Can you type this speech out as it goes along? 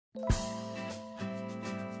Para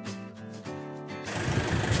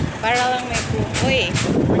lang may Poco eh.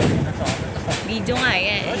 Video nga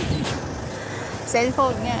yan.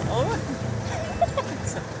 Cellphone nga. Oh.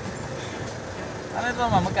 Ano ito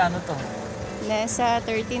ma'am? Magkano to? Nasa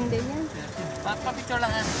 13 din yan. Pa-picture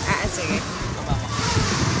lang yan. Sige.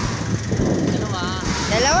 Ito mama.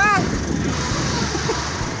 Dalawa!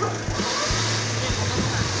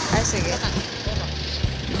 Sige.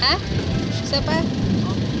 Ha? Isa pa?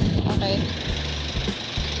 Okay.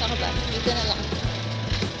 Saka ba? Dito na lang.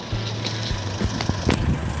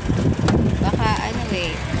 Baka ano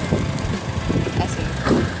eh. Kasi.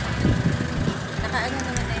 Naka ano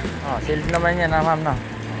naman eh. Oh, sealed naman yan na ma'am na.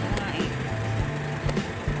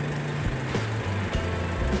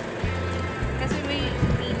 Kasi may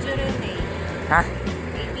video rin eh. Ha?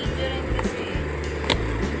 May video rin kasi.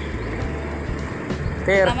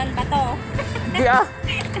 Fair. Naman ba to? Hindi ah.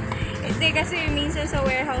 Hindi kasi minsan sa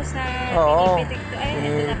warehouse na pinipitik to. Ay,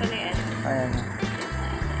 ito na pala yan. Ayan.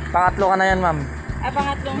 Pangatlo ka na yan ma'am.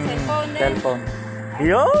 Pangatlong cellphone din. Cellphone.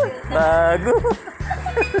 Yun! Bago!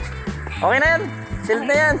 Okay na yan! Sealed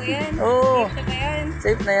na yan! Oo! Safe na ba yan?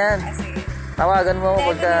 Safe na yan! Sige. Tawagan mo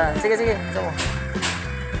ako pagka... Sige, sige. Ito mo.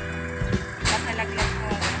 Pasalaglag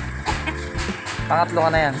mo. Pangatlo ka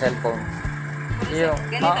na yan, cellphone. Yung,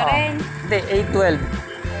 ganito rin. Hindi, 812.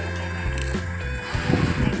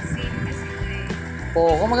 Nag-save kasi ito eh.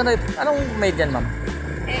 Poco, maganda. Anong made yan, ma'am?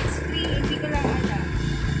 X3, hindi ko lang alam.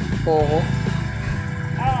 Poco?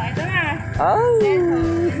 Oh, ito na. Oh!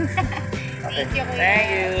 Thank you, kuya.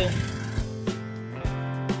 Thank you!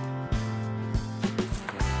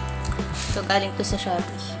 So, galing to sa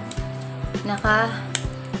Shopee.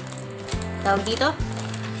 Tawag dito?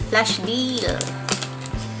 Flashdeal.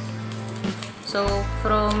 So,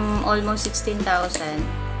 from almost 16,000,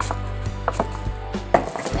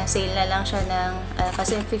 na-sale na lang siya ng,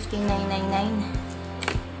 kasi 15,999,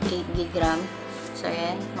 8 gig RAM. So,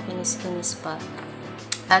 ayan, makinis-kinis pa.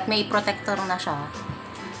 At may protector na siya.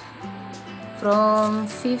 From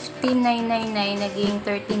 15,999, naging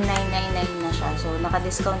 13,999 na siya. So,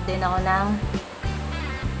 naka-discount din ako ng,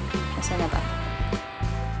 nasa na ba?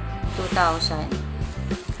 2,000.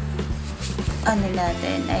 Ano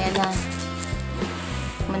natin? Ayan na.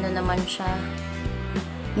 Ano naman siya.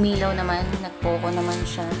 Milaw naman. Nag-Poco naman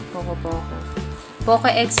siya. Poco. Poco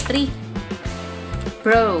X3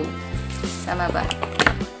 Pro. Tama ba?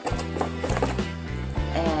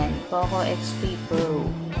 Ayan. Poco X3 Pro.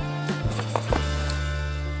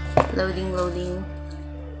 Loading.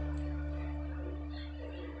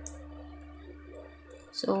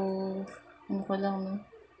 So, ano ko lang, no?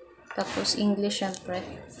 Tapos, English, syempre.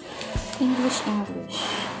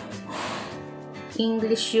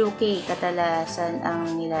 English UK, katalasan ang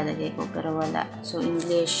nilalagay ko, pero wala. So,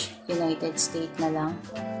 English, United States na lang.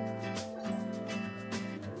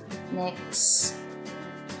 Next,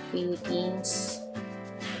 Philippines.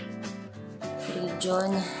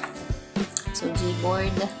 Region. So,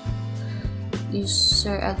 Gboard.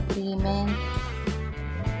 User agreement.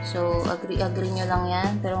 So, agree nyo lang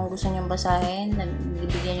yan. Pero kung gusto nyo basahin,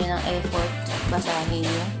 nagbibigyan nyo ng effort, basahin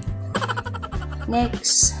nyo.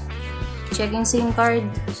 Next, checking SIM card.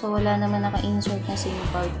 So, wala naman naka-insert na SIM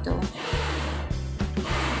card to.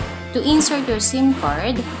 To insert your SIM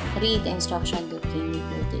card, read the instruction that came with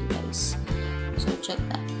your device. So, check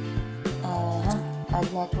that. Add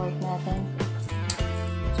network natin.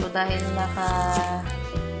 So, dahil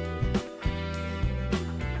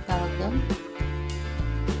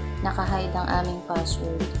naka-hide ang aming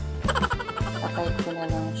password. Pa-type ko na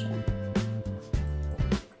lang siya.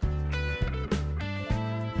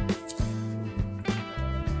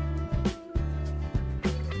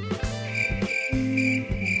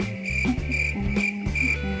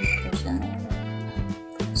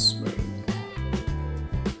 Password.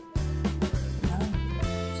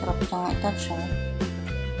 Sarap siyang i-touch ha.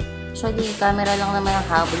 Actually, camera lang naman ang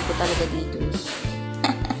habol ko talaga dito.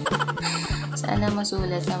 Sana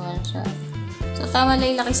masulat naman siya. So, tama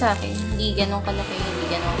lang laki sa akin. Hindi ganun kalaki, hindi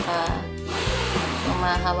ganun so,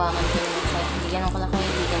 mahahawakan ko naman siya. Hindi ganun kalaki,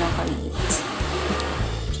 hindi ganun kaliit.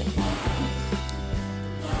 Check natin.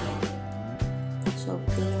 So,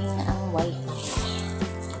 cleaning na ang wifi.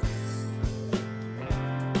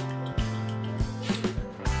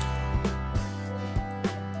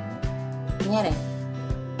 Kunyari.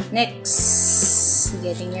 Next!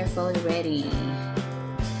 Getting your phone ready.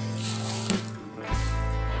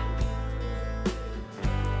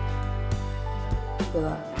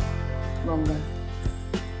 Diba? Bongga.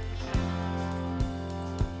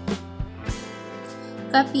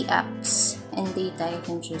 Copy apps and data you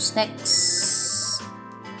can choose. Next.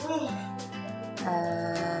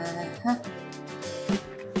 ha?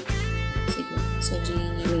 Sige, sa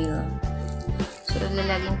Gmail. So,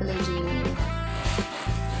 lalagyan ko lang Gmail.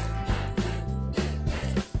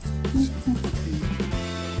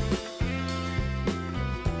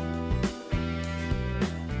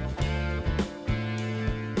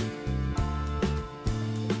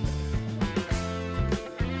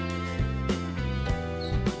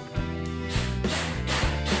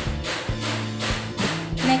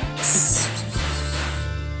 Next.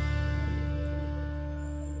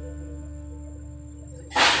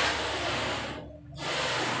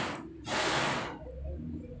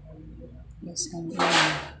 Yes, I'm in.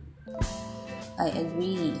 I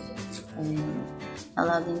agree. And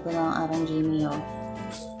alagin ko lang ang arang Gmail.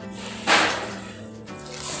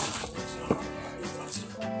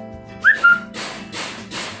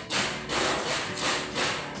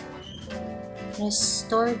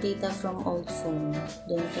 Restore data from old phone.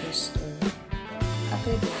 Don't restore.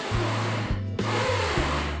 Pwede.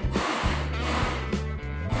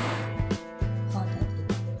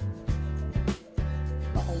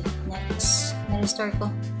 Okay, next. Na-restore ko.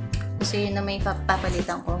 Kasi yun na may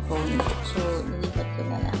papalitan kong phone. So, nilipat ko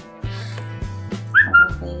na lang.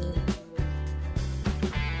 Okay.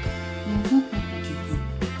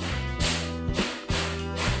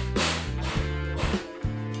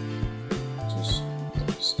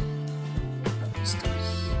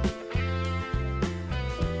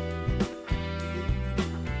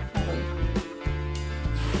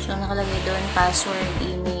 So, nakalagay doon, password,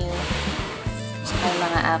 email, saka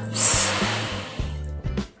mga apps.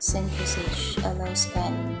 Send message, allow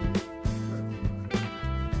scan,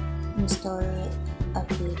 install,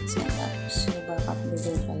 update, send apps. So, backup,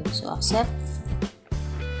 Google Drive. So, accept.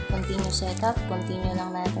 Continue setup. Continue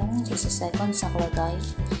lang natin. Just a second, nakalagay.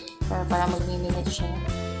 Para mag-minute siya.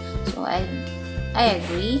 So, I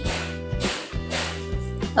agree.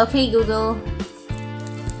 Okay, Google.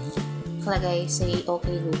 Nakalagay, say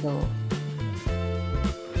okay Google.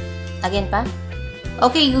 Again pa?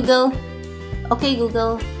 Okay Google. Okay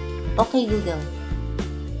Google. Okay Google.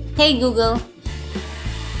 Hey Google.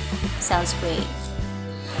 Sounds great.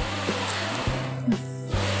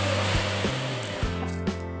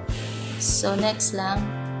 So next lang,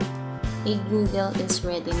 hey Google is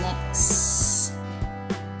ready. Next.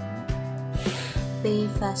 Pay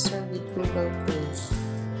faster with Google Pay.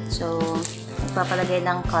 So magpapalagay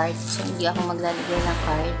ng card. So, hindi ako maglalagay ng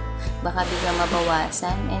card. Baka bigla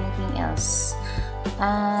mabawasan. Anything else?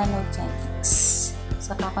 No thanks.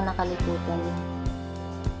 Saka ako nakalimutan.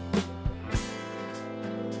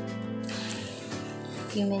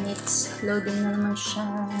 Few minutes. Loading na naman siya.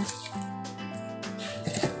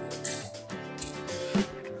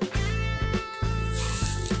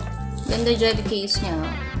 Ganda jelly case niya.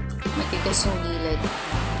 Matigas yung gilid.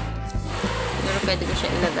 Pero pwede ko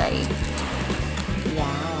siya ilagay.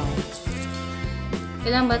 Wow.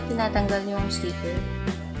 Kailan ba tinatanggal yung sticker?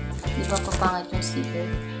 Di ba papangit yung sticker?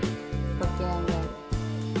 Pag tinanggal.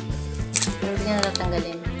 Pero hindi na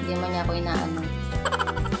natatanggalin. Hindi man niya ako inaano.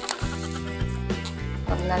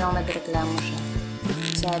 Pag na lang nagreklamo siya.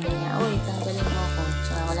 Sabi niya, uy, tanggalin mo ako.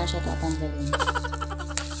 Saka ko lang siya tatanggalin.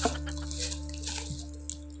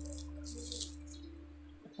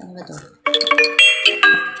 Ano ba to?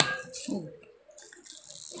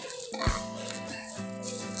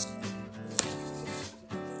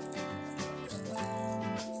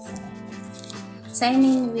 Sign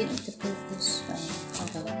in with the purpose.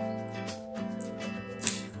 Okay.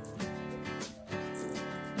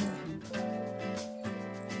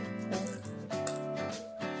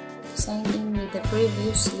 Sign in with the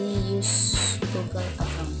previously used Google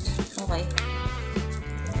account. Okay.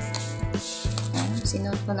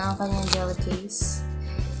 Sinuot ko na ang kanyang gel case.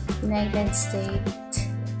 United States,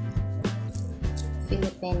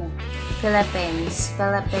 Philippines. So,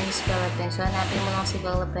 hanapin mo lang si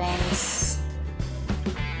Philippines.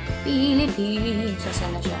 Philippines.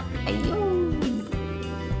 Saan na siya? Ayun!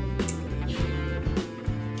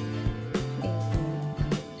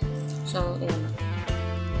 So, ayun.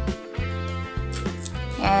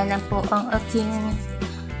 Yan na po ang aking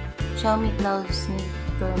Xiaomi Clouds need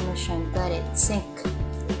permission. Got it. Sync.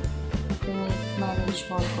 To manage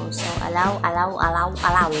phone calls. So, allow. Allow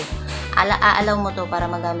mo to para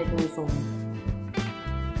magamit mo yung phone.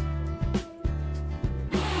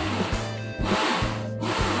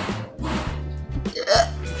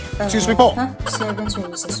 Excuse me po. 7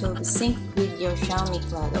 services will be synced with your Xiaomi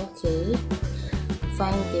Cloud. Okay.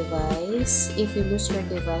 Find device. If you lose your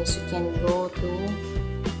device, you can go to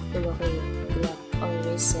locate, block, or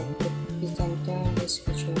reset it. You can turn this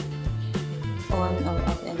feature on or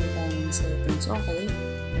off anytime in settings. Okay.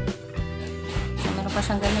 So, meron Meron pa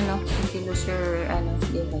siyang ganun, no? If you lose your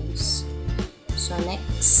device. So,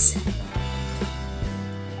 next.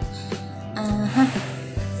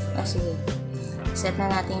 Sige. Set na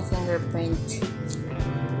natin yung fingerprint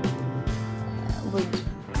with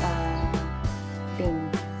pin.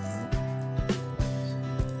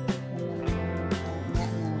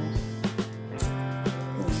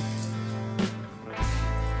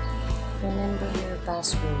 Remember your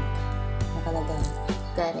password. Nakalagay.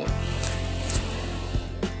 Got it.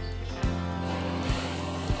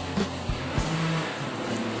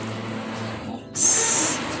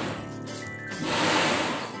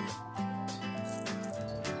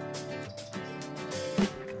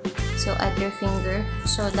 So, add your finger.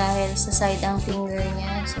 So, dahil sa side ang finger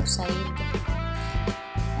niya, so side.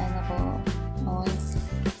 Ano ko, on.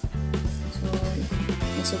 So,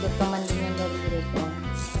 nasugot pa man din yung daliri ko.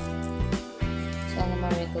 Sana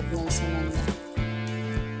ma-recognize naman niya.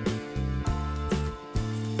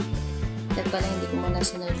 Dahil pala hindi ko muna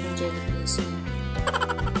sinunod yung jelly piece niya.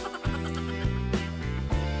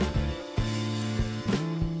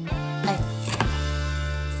 Ay.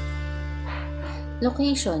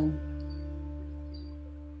 Location.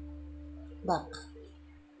 Back.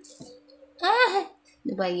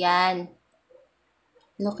 Diba yan?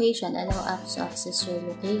 Location. Allow apps to access your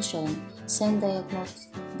location. Send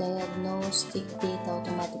diagnostic data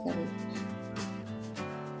automatically.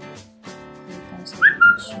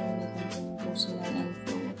 Personal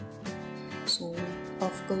info. So,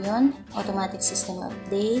 off ko yun. Automatic system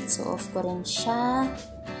update. So, off ko rin siya.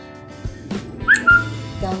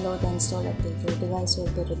 Download and install update. Your device will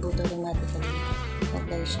be reboot automatically.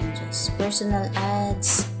 Apply changes. Personal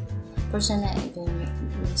ads. Personal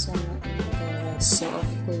information. So, off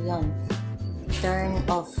ko yun. Turn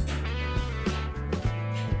off.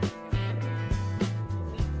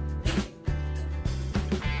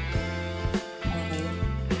 Okay.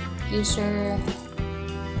 User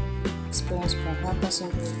experience will help us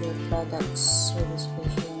improve your products, service,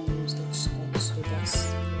 patient, usage, talks with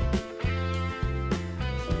us.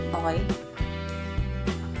 Okay.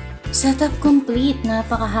 Setup complete.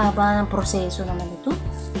 Napakahaba ng proseso naman ito.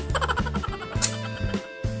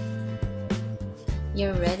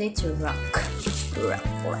 You're ready to rock. Rock,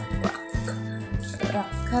 rock, rock.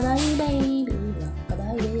 Rock-a-bye, baby.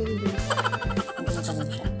 Rock-a-bye, baby. Hindi na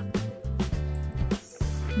talaga siya.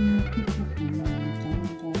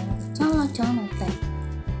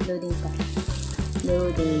 Loading pa.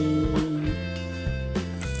 Loading.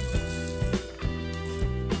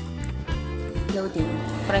 Loading.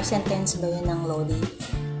 Present tense ba yun ng loading?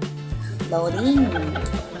 Loading.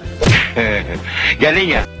 Galing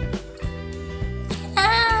yan.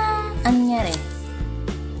 Ano nangyari?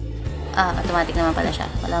 Automatic naman pala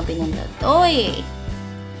siya. Walang pinindot. Oy!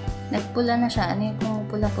 Nagpula na siya. Ano yung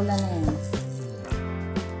pula-pula na yun?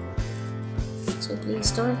 So, Play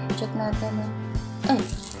Store. Check natin. Ay!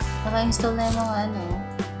 Naka-install na yung mga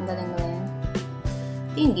Ang galing-galing.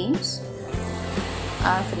 Yung games?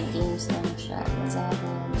 Free games lang siya.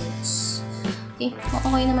 Okay.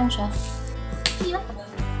 Okay naman siya. Yeah.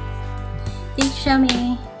 Thank you,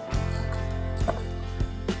 Shami.